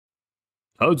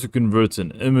How to convert an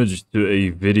image to a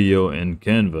video in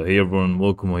Canva. Hey everyone,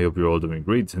 welcome. I hope you're all doing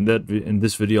great. In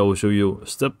this video, I will show you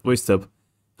step by step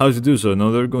how to do so. Now,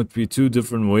 there are going to be two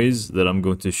different ways that I'm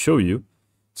going to show you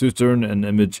to turn an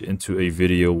image into a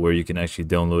video where you can actually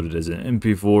download it as an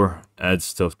MP4, add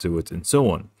stuff to it, and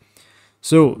so on.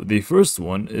 So the first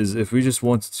one is if we just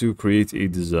want to create a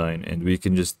design, and we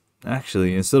can just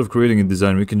actually, instead of creating a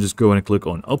design, we can just go and click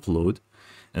on upload.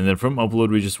 And then from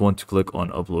upload, we just want to click on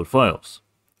upload files.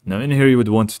 Now in here, you would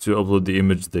want to upload the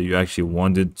image that you actually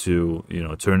wanted to,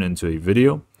 turn into a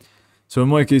video. So in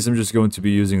my case, I'm just going to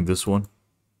be using this one.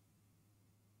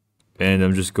 And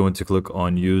I'm just going to click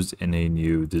on use in a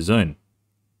new design.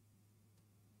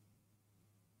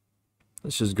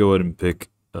 Let's just go ahead and pick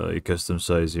a custom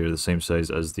size here, the same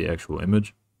size as the actual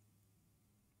image.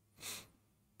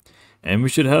 And we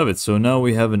should have it. So now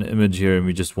we have an image here and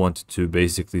we just want to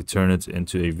basically turn it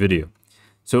into a video.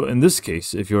 So in this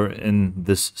case, if you're in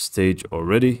this stage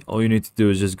already, all you need to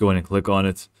do is just go in and click on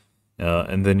it.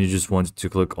 And then you just want to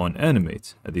click on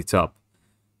animate at the top.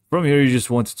 From here, you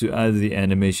just want to add the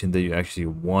animation that you actually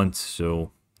want. So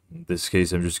in this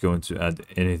case, I'm just going to add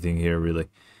anything here really.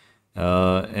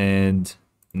 And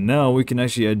now we can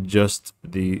actually adjust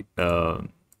the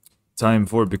time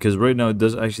for it, because right now it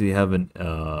does actually have an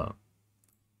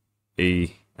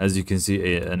as you can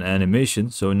see, an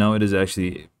animation. So now it is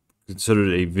actually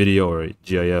considered a video or a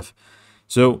GIF.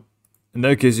 So in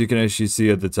that case, you can actually see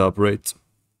at the top right,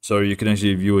 so you can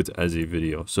actually view it as a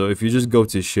video. So if you just go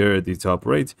to share at the top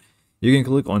right, you can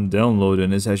click on download,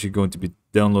 and it's actually going to be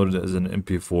downloaded as an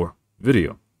MP4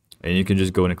 video, and you can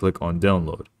just go and click on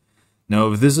download. Now,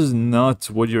 if this is not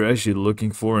what you're actually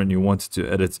looking for and you want to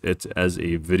edit it as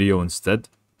a video instead,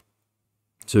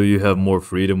 so you have more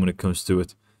freedom when it comes to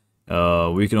it,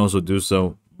 we can also do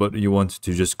so, but you want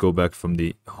to just go back from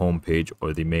the home page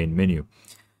or the main menu.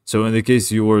 So in the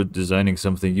case you were designing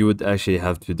something, you would actually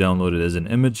have to download it as an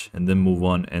image and then move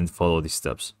on and follow these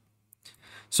steps.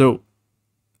 So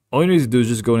all you need to do is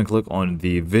just go and click on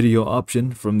the video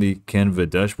option from the Canva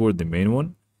dashboard, the main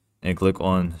one, and click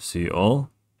on see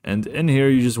all. And in here,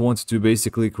 you just want to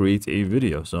basically create a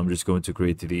video. So I'm just going to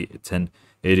create the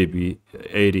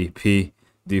 1080p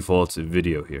default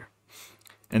video here.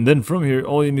 And then from here,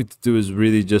 all you need to do is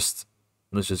really just,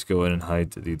 let's just go ahead and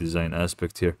hide the design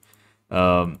aspect here.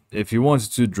 If you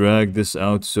want to drag this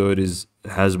out so it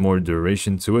has more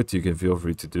duration to it, you can feel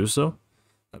free to do so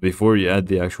before you add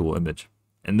the actual image.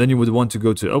 And then you would want to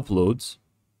go to uploads,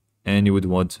 and you would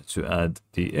want to add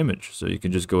the image. So you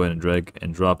can just go ahead and drag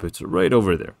and drop it right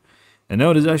over there. And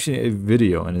now it is actually a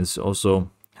video, and it also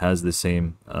has the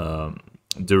same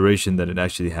duration that it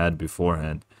actually had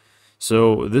beforehand.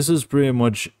 So this is pretty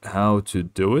much how to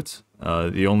do it.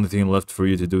 The only thing left for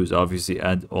you to do is obviously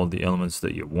add all the elements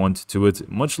that you want to it,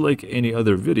 much like any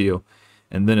other video.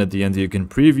 And then at the end, you can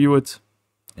preview it.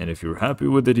 And if you're happy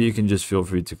with it, you can just feel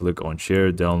free to click on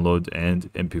share, download,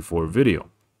 and MP4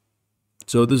 video.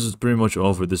 So this is pretty much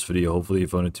all for this video. Hopefully you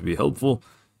found it to be helpful,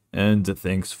 and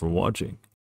thanks for watching.